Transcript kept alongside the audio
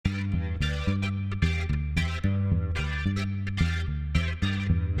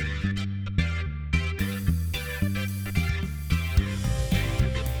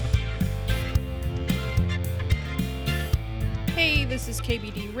is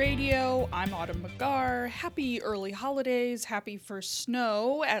KBD Radio. I'm Autumn McGar. Happy early holidays. Happy first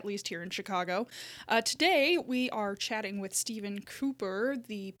snow, at least here in Chicago. Today, we are chatting with Stephen Cooper,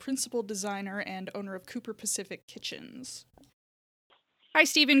 the principal designer and owner of Cooper Pacific Kitchens. Hi,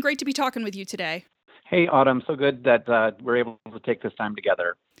 Stephen. Great to be talking with you today. Hey, Autumn. So good that we're able to take this time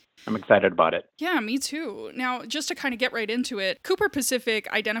together. I'm excited about it. Yeah, me too. Now, just to kind of get right into it, Cooper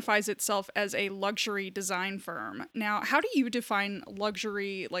Pacific identifies itself as a luxury design firm. Now, how do you define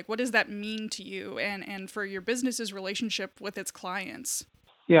luxury? Like, what does that mean to you and for your business's relationship with its clients?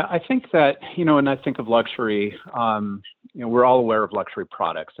 Yeah, I think that, when I think of luxury, we're all aware of luxury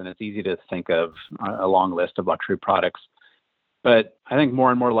products, and it's easy to think of a long list of luxury products. But I think more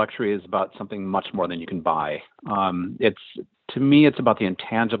and more luxury is about something much more than you can buy. To me, it's about the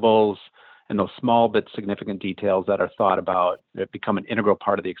intangibles and those small but significant details that are thought about that become an integral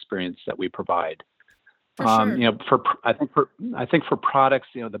part of the experience that we provide. For sure. I think for products,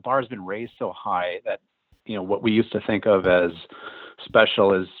 the bar has been raised so high that what we used to think of as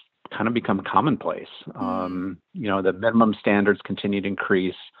special is kind of become commonplace. The minimum standards continue to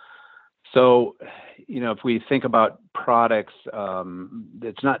increase. So, if we think about products,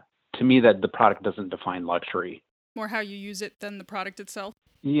 it's not to me that the product doesn't define luxury. More how you use it than the product itself.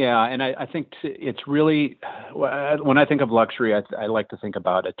 Yeah, and I think it's really, when I think of luxury, I like to think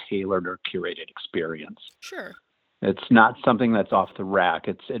about a tailored or curated experience. Sure. It's not something that's off the rack.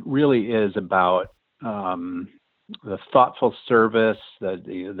 It really is about the thoughtful service.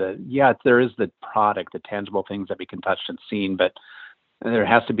 There is the product, the tangible things that we can touch and see, but there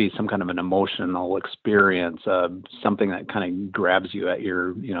has to be some kind of an emotional experience, something that kind of grabs you at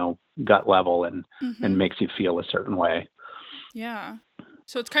your, gut level and makes you feel a certain way. Yeah.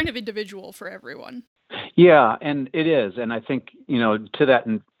 So it's kind of individual for everyone. Yeah, and it is. And I think, to that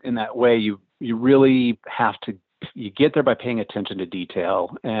in that way, you really have to, you get there by paying attention to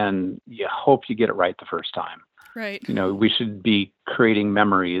detail, and you hope you get it right the first time. Right. We should be creating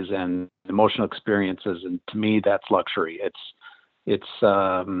memories and emotional experiences. And to me, that's luxury. It's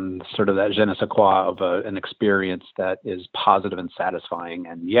sort of that je ne sais quoi of an experience that is positive and satisfying.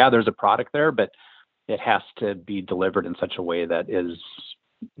 And yeah, there's a product there, but it has to be delivered in such a way that is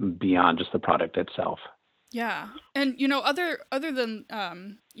beyond just the product itself. Yeah. And, other than,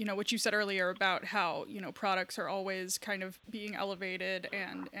 what you said earlier about how, products are always kind of being elevated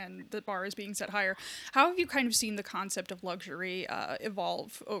and the bar is being set higher, how have you kind of seen the concept of luxury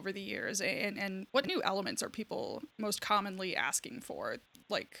evolve over the years? And what new elements are people most commonly asking for,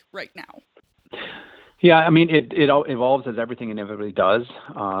 like, right now? Yeah, I mean, it evolves as everything inevitably does.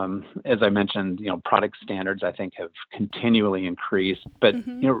 As I mentioned, product standards, I think, have continually increased. But,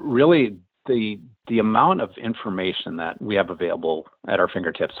 really, the amount of information that we have available at our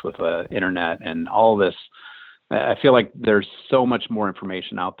fingertips with the internet and all this, I feel like there's so much more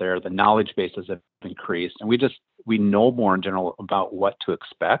information out there. The knowledge bases have increased, and we know more in general about what to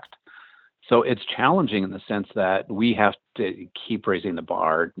expect. So it's challenging in the sense that we have to keep raising the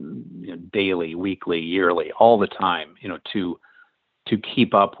bar, daily, weekly, yearly, all the time, to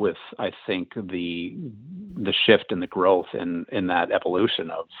keep up with, I think, the shift and the growth in that evolution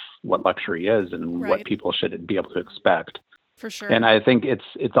of what luxury is and what people should be able to expect. For sure. And I think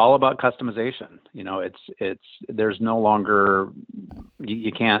it's all about customization. There's no longer,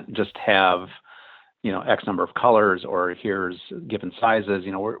 you can't just have, X number of colors or here's given sizes.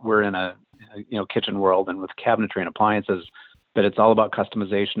 We're in a kitchen world and with cabinetry and appliances, but it's all about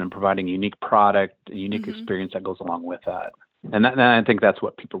customization and providing a unique product, a unique experience that goes along with that. And I think that's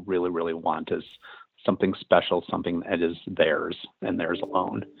what people really, really want, is something special, something that is theirs and theirs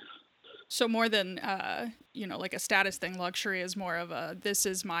alone. So more than, like a status thing, luxury is more of a, this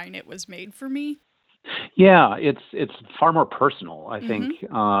is mine, it was made for me. Yeah, it's far more personal, I think.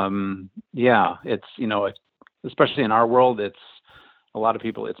 It's, especially in our world, it's a lot of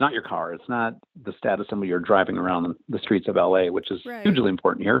people, it's not your car. It's not the status symbol you're driving around the streets of LA, which is hugely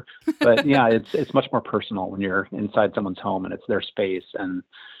important here. But yeah, it's much more personal when you're inside someone's home and it's their space and,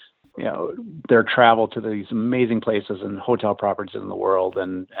 their travel to these amazing places and hotel properties in the world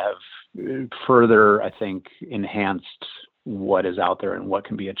and have further, I think, enhanced what is out there and what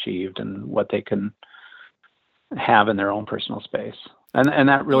can be achieved and what they can have in their own personal space. And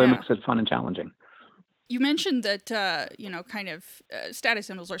that really makes it fun and challenging. You mentioned that, kind of status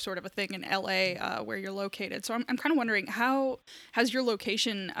symbols are sort of a thing in LA where you're located. So I'm kind of wondering, how has your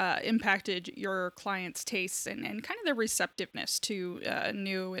location impacted your clients' tastes and kind of their receptiveness to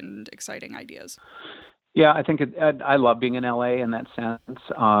new and exciting ideas? Yeah, I think I love being in LA in that sense.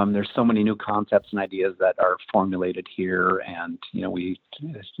 There's so many new concepts and ideas that are formulated here. And, we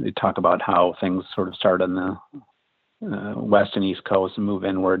talk about how things sort of start on West and East Coast and move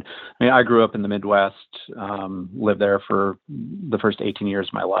inward. I mean, I grew up in the Midwest, lived there for the first 18 years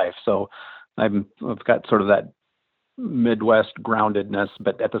of my life. So I've got sort of that Midwest groundedness,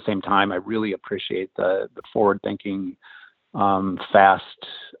 but at the same time, I really appreciate the forward thinking, fast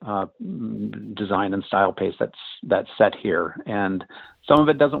design and style pace that's set here. And some of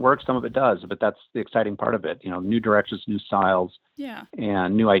it doesn't work, some of it does, but that's the exciting part of it. New directions, new styles, Yeah.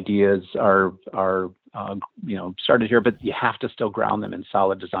 and new ideas are started here, but you have to still ground them in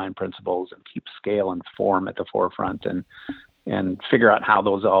solid design principles and keep scale and form at the forefront, and figure out how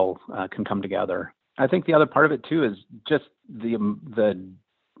those all can come together. I think the other part of it too is just the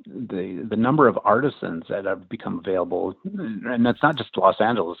number of artisans that have become available, and that's not just Los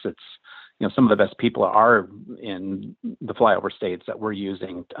Angeles. It's some of the best people are in the flyover states that we're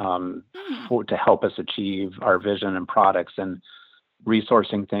using to help us achieve our vision and products and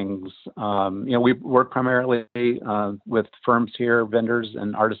resourcing things. We work primarily with firms here, vendors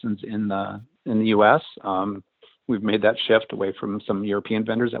and artisans in the U.S. We've made that shift away from some European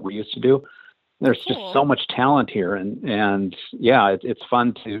vendors that we used to do. There's just so much talent here, and yeah, it's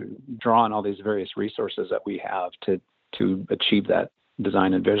fun to draw on all these various resources that we have to achieve that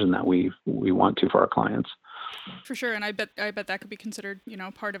design and vision that we want to for our clients. For sure, and I bet that could be considered,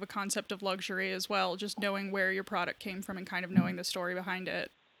 part of a concept of luxury as well, just knowing where your product came from and kind of knowing the story behind it.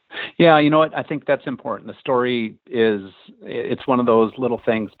 Yeah, you know what? I think that's important. The story it's one of those little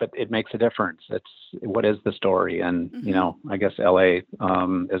things, but it makes a difference. It's what is the story? And, I guess LA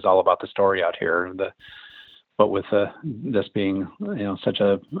is all about the story out here. But with this being, such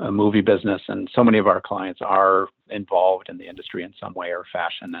a movie business, and so many of our clients are involved in the industry in some way or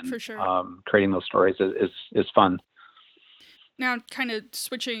fashion, and For sure. Creating those stories is fun. Now, kind of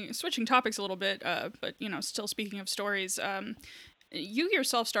switching topics a little bit, but still speaking of stories, you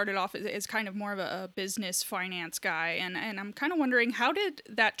yourself started off as kind of more of a business finance guy, and I'm kind of wondering, how did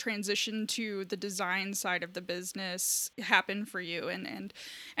that transition to the design side of the business happen for you, and kind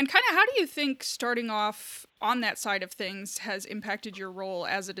of how do you think starting off on that side of things has impacted your role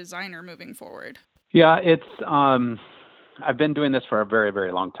as a designer moving forward? Yeah, it's I've been doing this for a very,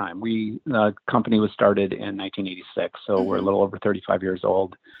 very long time. The company was started in 1986, so we're a little over 35 years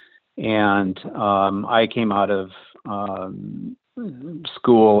old, and I came out of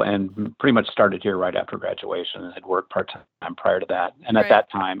school and pretty much started here right after graduation, and had worked part-time prior to that. And Right. At that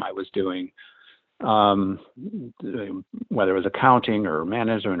time, I was doing whether it was accounting or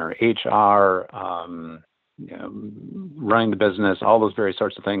management or HR, running the business, all those various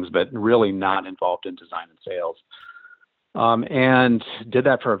sorts of things, but really not involved in design and sales. And did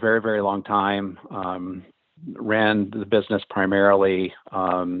that for a very, very long time. Ran the business primarily.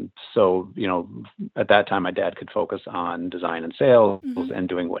 So, at that time, my dad could focus on design and sales and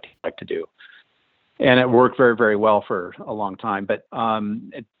doing what he liked to do. And it worked very, very well for a long time. But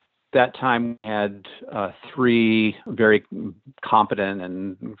at that time, we had three very competent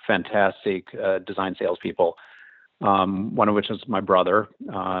and fantastic design salespeople, one of which was my brother.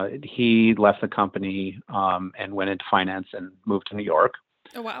 He left the company and went into finance and moved to New York.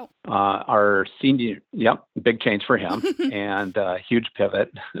 Oh, wow. Our senior, big change for him, and huge pivot.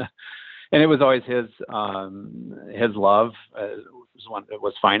 And it was always his love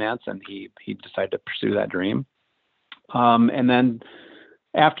was finance, and he decided to pursue that dream. And then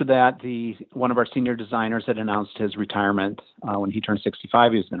after that, one of our senior designers had announced his retirement. When he turned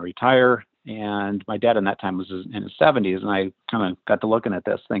 65, he was going to retire. And my dad in that time was in his 70s, and I kind of got to looking at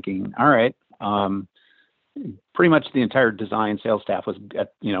this, thinking, all right. Pretty much the entire design sales staff was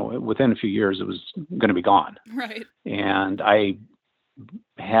within a few years, it was going to be gone. Right. And I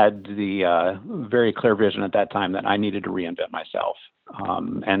had the very clear vision at that time that I needed to reinvent myself.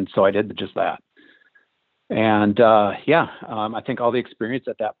 And so I did just that. And I think all the experience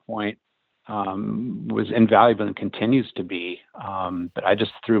at that point was invaluable and continues to be. But I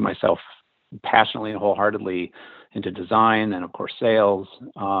just threw myself passionately and wholeheartedly into design and, of course, sales,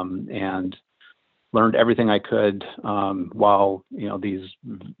 and learned everything I could while these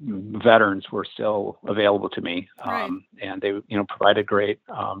veterans were still available to me, Right. and they provided great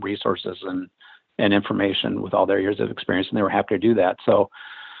resources and information with all their years of experience, and they were happy to do that. So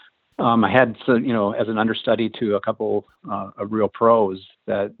I had as an understudy to a couple of real pros,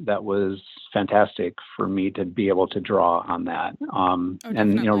 that was fantastic for me to be able to draw on that. And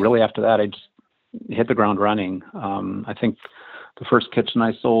Definitely. really after that, I just hit the ground running. I think the first kitchen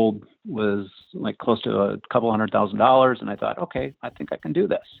I sold was like close to a couple $100,000, and I thought, okay, I think I can do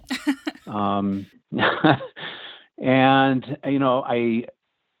this. And I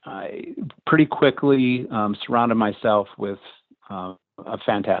pretty quickly surrounded myself with a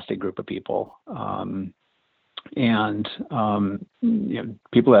fantastic group of people. and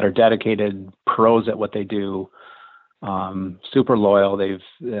people that are dedicated pros at what they do, super loyal.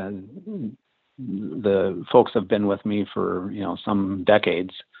 The folks have been with me for some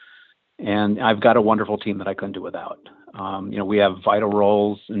decades, and I've got a wonderful team that I couldn't do without. We have vital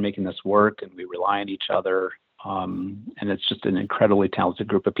roles in making this work, and we rely on each other. And it's just an incredibly talented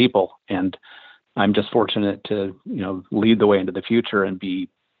group of people, and I'm just fortunate to lead the way into the future and be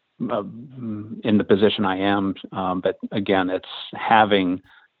in the position I am. But again, it's having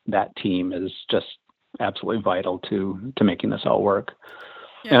that team is just absolutely vital to making this all work.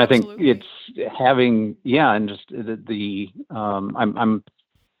 Yeah, And I think absolutely. it's having, and just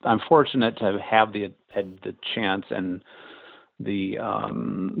I'm fortunate to have had the chance and the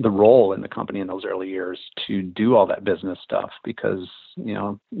role in the company in those early years to do all that business stuff, because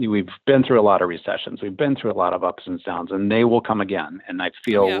we've been through a lot of recessions, we've been through a lot of ups and downs, and they will come again. And I Oh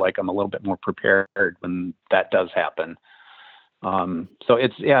feel yeah. like I'm a little bit more prepared when that does happen. So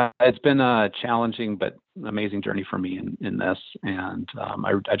it's been a challenging but amazing journey for me in this, and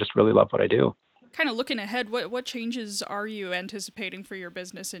I just really love what I do. Kind of looking ahead, what changes are you anticipating for your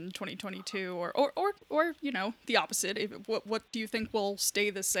business in 2022, or the opposite? What do you think will stay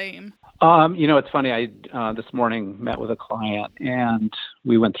the same? It's funny. I this morning met with a client, and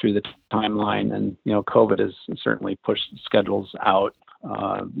we went through the timeline, and COVID has certainly pushed schedules out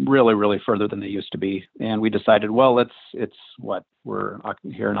really, really further than they used to be. And we decided, well, we're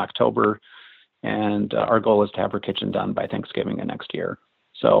here in October, and our goal is to have our kitchen done by Thanksgiving of next year.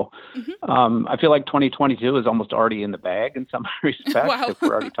 So Hmm. I feel like 2022 is almost already in the bag in some respects, Wow. if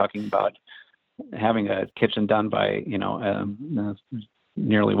we're already talking about having a kitchen done by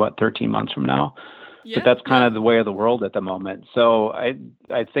nearly 13 months from now. But Yeah, that's kind yeah. of the way of the world at the moment. So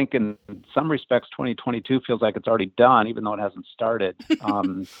I think in some respects 2022 feels like it's already done, even though it hasn't started.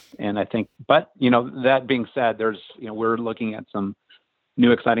 And I think, but that being said, we're looking at some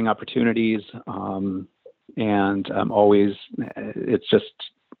new exciting opportunities, and always, it's just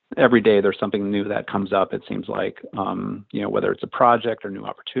every day there's something new that comes up. It seems like whether it's a project or new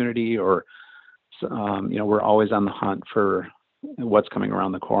opportunity, or we're always on the hunt for what's coming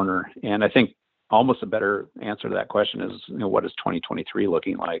around the corner. And I think almost a better answer to that question is, what is 2023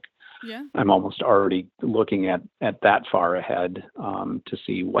 looking like? Yeah. I'm almost already looking at that far ahead, to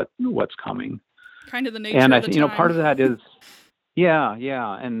see what's coming. Kind of the nature And of I the think, part time. of that is, yeah,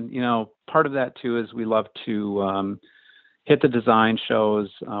 yeah. And, part of that too is we love to hit the design shows.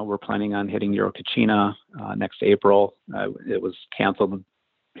 We're planning on hitting Eurocachina next April. It was canceled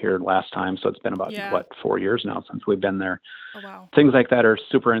here last time, so it's been about, Yeah. 4 years now since we've been there. Oh wow. Things like that are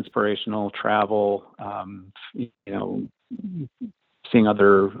super inspirational. Travel, seeing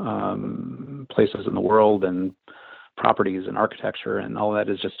other places in the world and properties and architecture and all that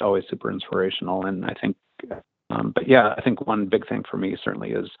is just always super inspirational. And I think, but yeah, I think one big thing for me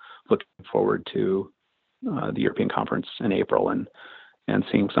certainly is looking forward to the European conference in April, and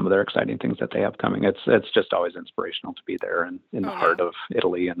seeing some of their exciting things that they have coming. It's just always inspirational to be there and in the Oh yeah. heart of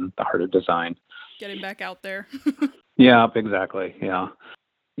Italy and the heart of design. Getting back out there. Yeah, exactly. Yeah.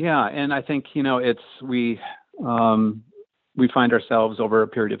 Yeah, and I think we find ourselves over a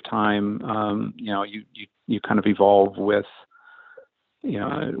period of time. You kind of evolve with.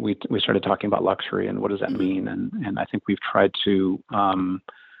 We started talking about luxury and what does that Hmm. mean, and I think we've tried to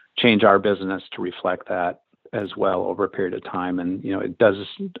change our business to reflect that as well over a period of time. And it does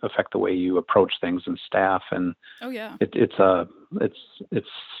affect the way you approach things and staff, and Oh yeah. it's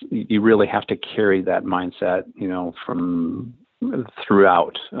you really have to carry that mindset, from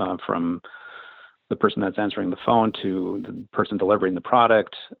throughout, from the person that's answering the phone to the person delivering the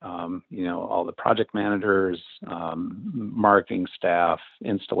product, all the project managers, marketing staff,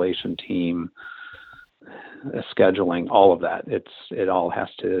 installation team, scheduling, all of that. It all has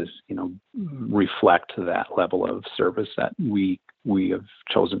to, reflect that level of service that we have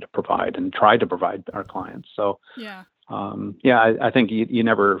chosen to provide and try to provide our clients. So, Yeah. I think you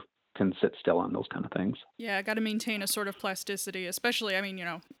never can sit still on those kind of things. Yeah, got to maintain a sort of plasticity, especially, I mean,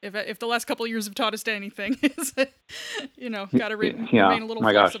 if the last couple of years have taught us anything, is, got to Yeah. remain a little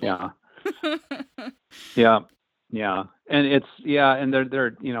My gosh. flexible. Yeah. Yeah. Yeah. And and they're,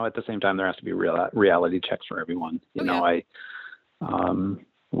 at the same time, there has to be reality checks for everyone. Oh yeah.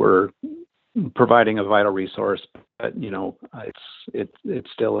 We're providing a vital resource, but, it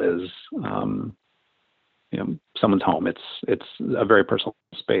still is, someone's home. It's a very personal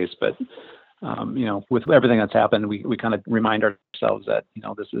space, but, with everything that's happened, we kind of remind ourselves that,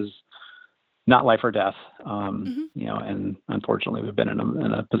 this is not life or death. Hmm. And unfortunately we've been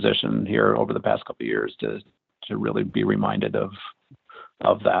in a position here over the past couple of years to really be reminded of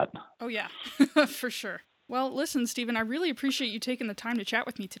that. Oh yeah, for sure. Well, listen, Stephen, I really appreciate you taking the time to chat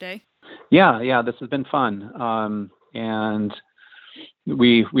with me today. Yeah, this has been fun. And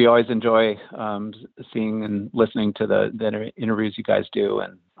we always enjoy seeing and listening to the interviews you guys do,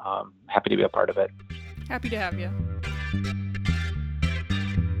 and happy to be a part of it. Happy to have you.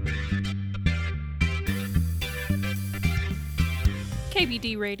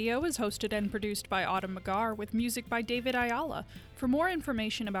 KBD Radio is hosted and produced by Autumn McGar with music by David Ayala. For more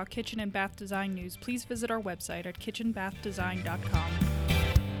information about kitchen and bath design news, please visit our website at kitchenbathdesign.com.